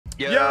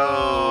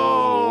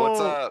Yo, what's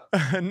Yo!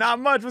 up? Not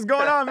much. What's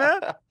going on,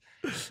 man?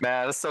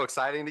 Man, it's so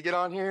exciting to get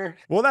on here.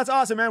 Well, that's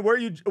awesome, man. Where are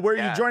you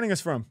joining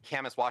us from?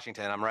 Camas,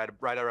 Washington. I'm right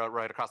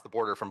across the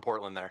border from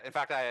Portland there. In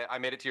fact, I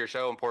made it to your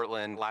show in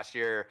Portland last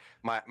year.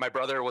 My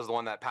brother was the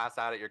one that passed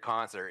out at your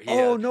concert.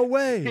 Oh, no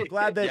way.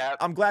 Yeah,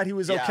 I'm glad he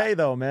was yeah. okay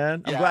though,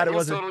 man. I'm Yeah, glad it he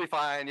was wasn't. totally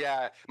fine.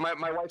 Yeah,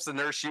 my wife's a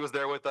nurse. She was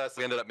there with us.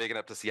 We ended up making it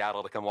up to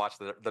Seattle to come watch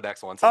the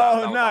next one. So that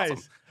Oh, was nice.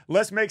 awesome.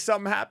 Let's make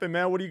something happen,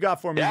 man. What do you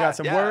got for me? You Yeah, got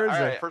some yeah. words? All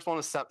or- right. First one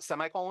was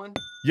semicolon.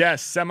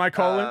 Yes,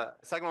 semicolon.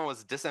 Second one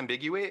was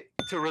disambiguate,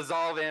 to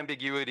resolve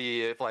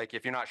ambiguity if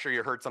you're not sure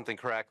you heard something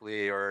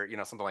correctly or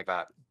something like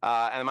that.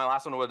 And my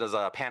last one was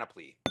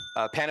panoply.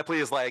 Panoply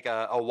is like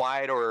a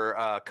wide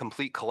or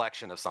complete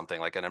collection of something,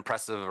 like an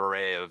impressive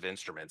array of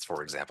instruments,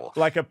 for example.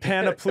 Like a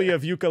panoply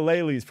of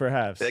ukuleles,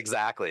 perhaps.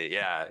 Exactly.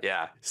 Yeah.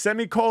 Yeah.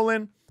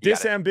 Semicolon,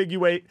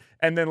 disambiguate,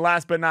 and then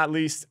last but not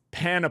least,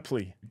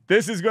 panoply.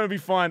 This is going to be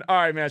fun. All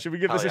right, man. Should we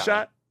give this a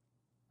shot?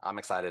 Man. I'm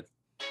excited.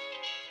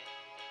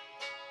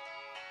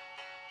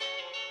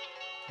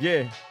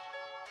 Yeah.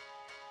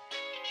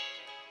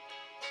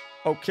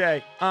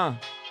 Okay.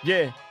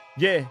 Yeah.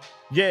 Yeah.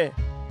 Yeah.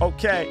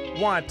 Okay.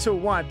 1, 2,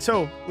 1,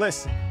 2.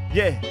 Listen.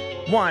 Yeah.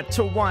 1,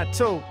 2, 1,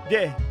 2.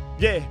 Yeah.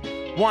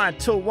 Yeah. 1,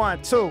 2,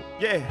 1, 2.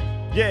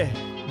 Yeah.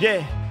 Yeah.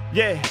 Yeah.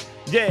 Yeah.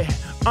 Yeah.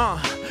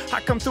 I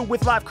come through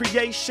with live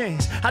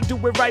creations. I do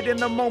it right in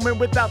the moment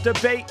without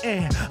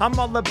debating. I'm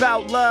all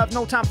about love,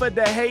 no time for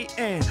the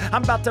hating.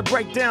 I'm about to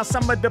break down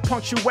some of the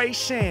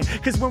punctuation.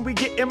 Cause when we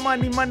getting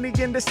money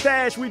in the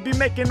stash, we be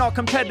making all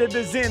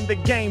competitors in the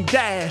game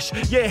dash.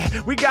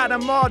 Yeah, we got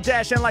them all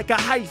dashing like a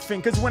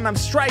hyphen. Cause when I'm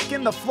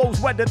striking, the flow's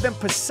wetter than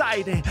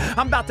Poseidon.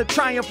 I'm about to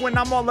triumph when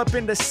I'm all up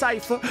in the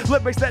cipher.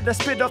 Lyrics that I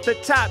spit off the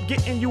top,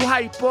 getting you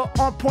hyper.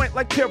 On point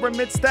like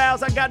pyramid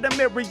styles, I got a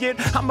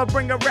myriad. I'ma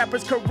bring a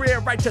rapper's career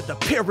right to the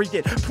period.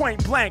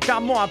 Point blank,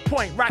 I'm on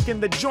point, rocking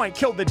the joint,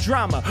 kill the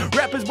drama.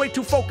 Rappers way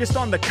too focused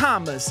on the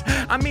commas.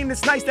 I mean,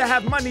 it's nice to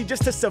have money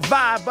just to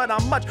survive, but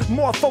I'm much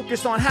more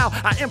focused on how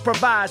I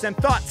improvise and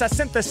thoughts I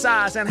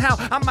synthesize and how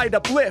I might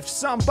uplift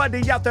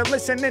somebody out there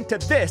listening to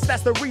this.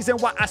 That's the reason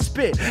why I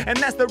spit, and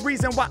that's the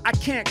reason why I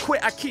can't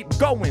quit. I keep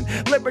going.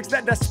 Lyrics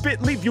that I spit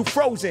leave you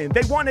frozen.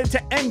 They wanted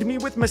to end me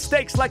with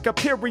mistakes like a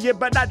period,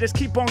 but I just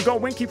keep on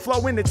going, keep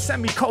flowing. It's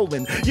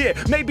semicolon. Yeah,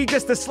 maybe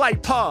just a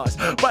slight pause,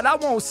 but I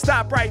won't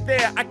stop right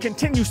there. I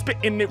continue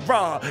spitting it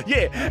raw.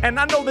 Yeah, and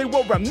I know they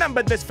will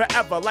remember this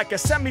forever. Like a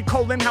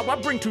semicolon, how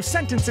I bring two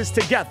sentences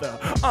together.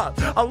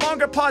 A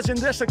longer pause than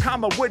just a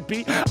comma would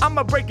be.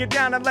 I'ma break it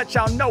down and let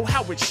y'all know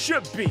how it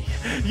should be.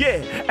 Yeah,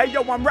 hey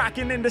yo, I'm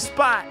rocking in the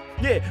spot.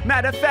 Yeah,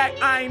 matter of fact,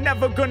 I ain't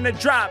never gonna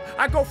drop.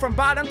 I go from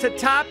bottom to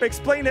top,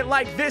 explain it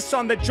like this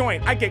on the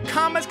joint. I get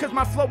commas cause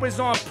my flow is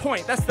on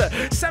point. That's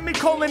the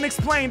semicolon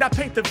explained, I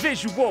paint the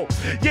visual.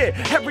 Yeah,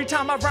 every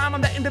time I rhyme,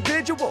 I'm the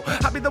individual.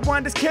 I be the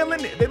one that's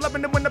killing it. They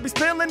loving it when I be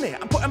spilling it.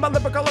 I'm putting my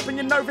lyric all up in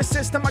your nervous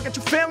system, I got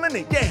you feeling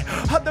it. Yeah,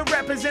 other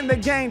rappers in the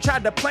game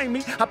tried to play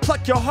me. I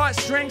pluck your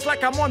heartstrings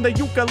like I'm on the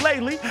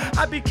ukulele.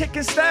 I be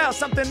kicking style,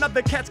 something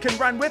other cats can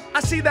run with. I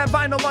see that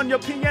vinyl on your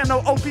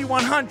piano,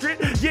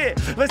 OP100. Yeah,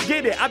 let's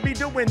get it. I be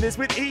doing this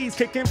with ease,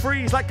 kicking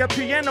freeze like a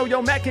piano.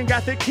 Yo, Mack and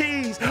got the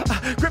keys.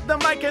 Grip the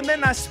mic and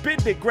then I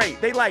spit it great.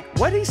 They like,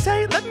 what'd he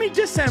say? Let me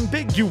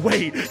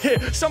disambiguate.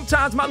 Yeah,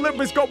 sometimes my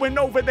lyrics going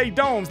over they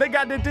domes. They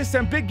got to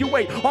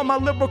disambiguate all my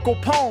lyrical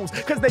poems,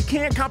 cause they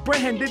can't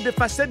comprehend it.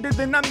 If I said it,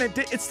 then I meant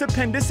it. It's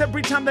stupendous.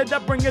 Every time that I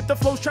bring it, the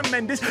flow's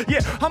tremendous. Yeah,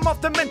 I'm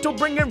off the mental,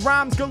 bringing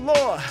rhymes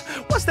galore.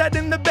 What's that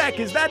in the back?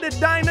 Is that a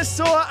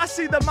dinosaur? I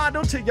see the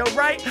model to your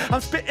right.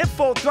 I'm spitting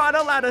full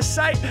throttle out of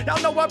sight.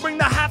 Y'all know I bring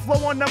the high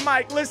flow on the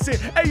mic. Listen.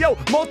 Hey yo,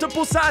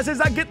 multiple sizes,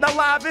 I get the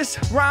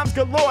livest. Rhymes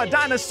galore,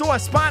 dinosaur,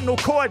 spinal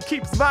cord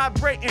keeps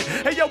vibrating.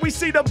 Hey yo, we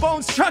see the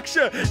bone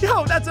structure.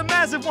 Yo, that's a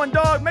massive one,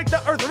 dog. Make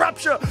the earth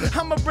rupture.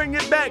 I'ma bring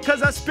it back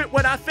cause I spit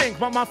what I think.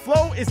 But my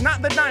flow is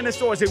not the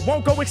dinosaurs, it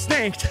won't go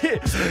extinct.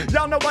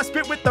 Y'all know I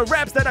spit with the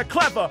raps that are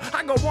clever.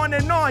 I go on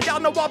and on, y'all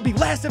know I'll be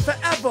lasting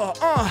forever.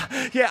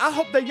 Yeah, I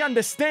hope they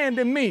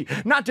understanding me.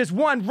 Not just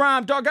one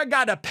rhyme, dog, I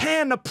got a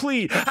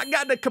panoply. I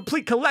got a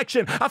complete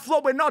collection. I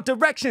flow in all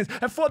directions.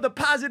 And for the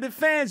positive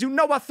fans, you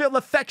know I feel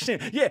affection.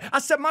 Yeah, I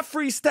said my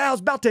freestyle's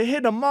about to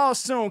hit them all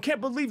soon.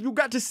 Can't believe you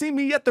got to see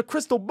me at the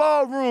Crystal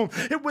Ballroom.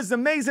 It was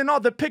amazing, all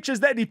the pictures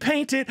that he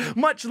painted.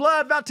 Much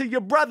love out to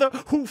your brother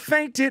who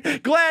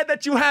fainted. Glad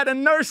that you had a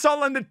nurse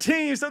all on the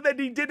team so that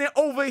he didn't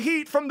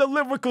overheat from the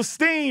lyrical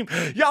steam.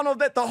 Y'all know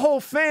that the whole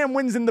fam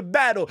wins in the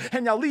battle,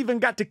 and y'all even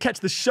got to catch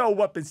the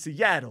show up in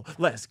Seattle.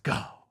 Let's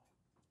go.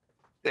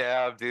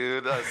 Yeah,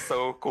 dude, that's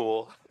so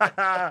cool.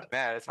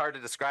 Man, it's hard to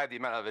describe the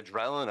amount of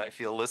adrenaline I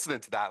feel listening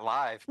to that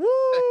live.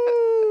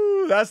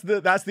 Woo! That's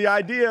the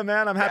idea,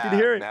 man. I'm happy to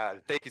hear it. Man,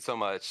 thank you so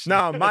much.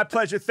 No, my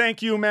pleasure.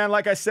 Thank you, man.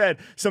 Like I said,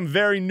 some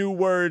very new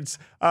words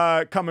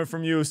coming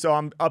from you, so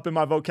I'm up in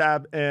my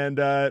vocab, and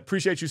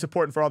appreciate you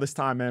supporting for all this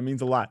time, man. It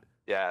means a lot.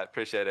 Yeah,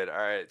 appreciate it. All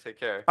right, take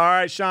care. All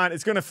right, Sean,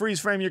 it's going to freeze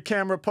frame your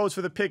camera. Pose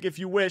for the pic if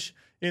you wish.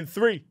 In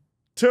 3,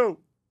 2,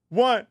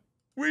 1,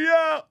 we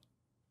out.